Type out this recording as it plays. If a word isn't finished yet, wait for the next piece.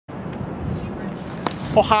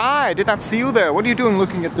Oh hi, did not see you there. What are you doing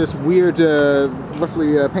looking at this weird,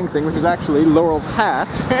 roughly pink thing, which is actually Laurel's hat.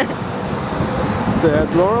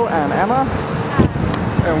 Laurel and Emma.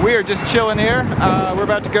 And we are just chilling here. We're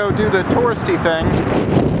about to go do the touristy thing.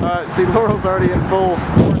 See, Laurel's already in full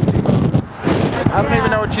touristy mode. I don't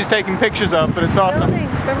even know what she's taking pictures of, but it's awesome.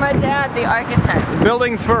 Buildings for my dad, the architect.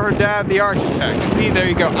 Buildings for her dad, the architect. See, there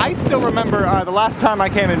you go. I still remember the last time I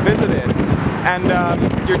came and visited, and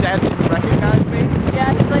your dad didn't recognize me.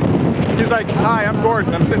 Yeah, he's like, hi, I'm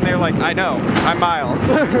Gordon. I'm sitting there like, I know, I'm Miles.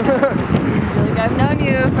 Like, I've known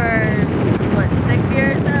you for, what, 6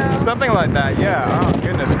 years now? Something like that, yeah. Oh,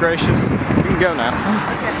 goodness gracious. You can go now.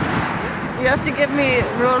 Okay. You have to give me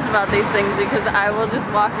rules about these things because I will just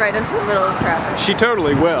walk right into the middle of traffic. She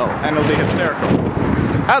totally will, and it'll be hysterical.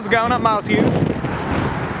 How's it going? I'm Miles Hughes.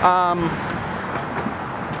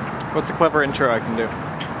 What's the clever intro I can do?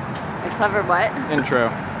 A clever what? Intro.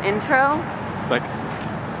 Intro? It's like,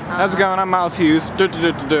 how's it going? I'm Miles Hughes.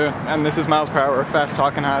 And this is MylesPerHour, fast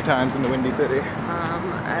talking high times in the Windy City.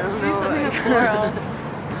 I don't know. Do something with Laurel.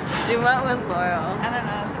 Do what with Laurel? I don't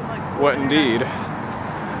know, some like... What indeed?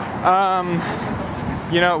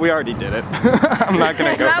 You know, we already did it. I'm not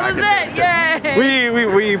gonna go back. That was it! Yay!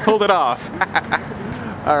 We pulled it off.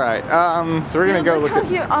 Alright, so we're gonna go look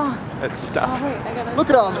at stuff. Oh, wait, I gotta... Look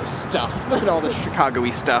at all this stuff. Look at all this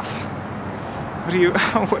Chicago-y stuff. What do you...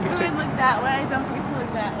 what do you think? Look that way, don't forget to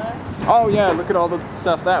look that way. Oh yeah, look at all the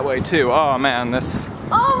stuff that way too. Oh man, this...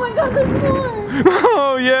 Oh my god, there's more!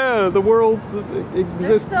 Oh yeah, the world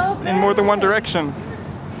exists in more than one direction.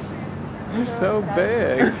 They're so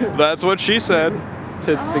big. That's what she said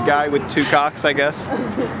to the guy with two cocks, I guess.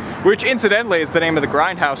 Which incidentally is the name of the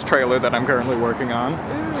Grindhouse trailer that I'm currently working on.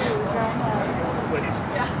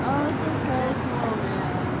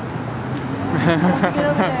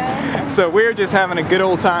 So we're just having a good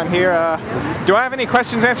old time here. Do I have any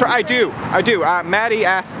questions answered? I do. Maddie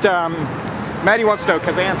asked, Maddie wants to know,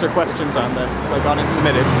 because I answer questions on this, like on it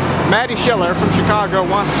submitted. Maddie Schiller from Chicago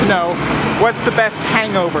wants to know, what's the best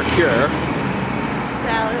hangover cure?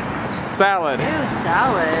 Salad. Salad. Ew,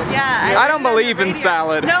 salad. Yeah. I don't believe in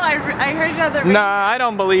salad. No, I heard it on the radio. Nah, I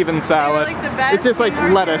don't believe in salad. Like the best it's just like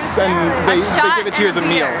lettuce, and they give it to you as a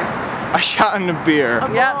meal. A shot and a beer.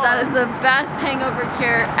 Yep, that is the best hangover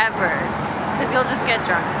cure ever. Because you'll just get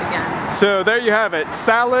drunk again. So there you have it.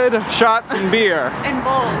 Salad, shots, and beer. And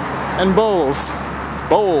bowls. And bowls.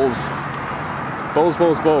 Bowls. Bowls,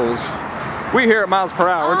 bowls, bowls. We here at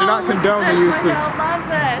MylesPerHour do not condone the use of... I love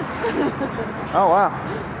this. Oh wow.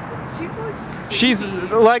 She's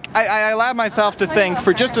like, I allowed myself to think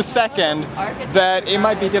for just a second that it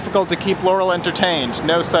might be difficult to keep Laurel entertained.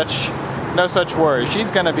 No such worry.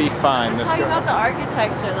 She's gonna be fine, this girl. Talking about the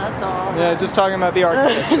architecture, that's all. Yeah, just talking about the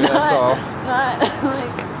architecture, that's all.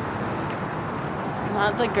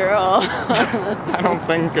 Not the girl. I don't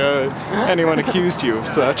think anyone accused you of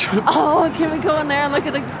such. Oh, can we go in there and look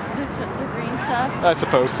at the green stuff? I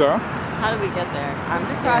suppose so. How do we get there? I'm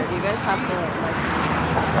scared. You guys have to, like...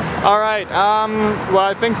 Alright, well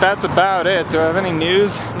I think that's about it. Do I have any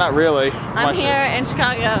news? Not really. I'm here in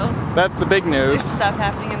Chicago. That's the big news. There's stuff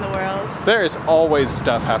happening in the world. There is always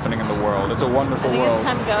stuff happening in the world. It's a wonderful world. It's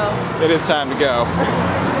time to go. It is time to go.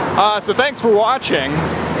 So thanks for watching.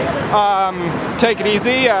 Take it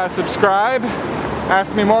easy, subscribe,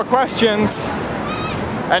 ask me more questions,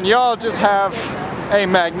 and y'all just have a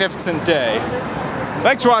magnificent day.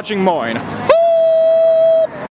 Thanks for watching, moin.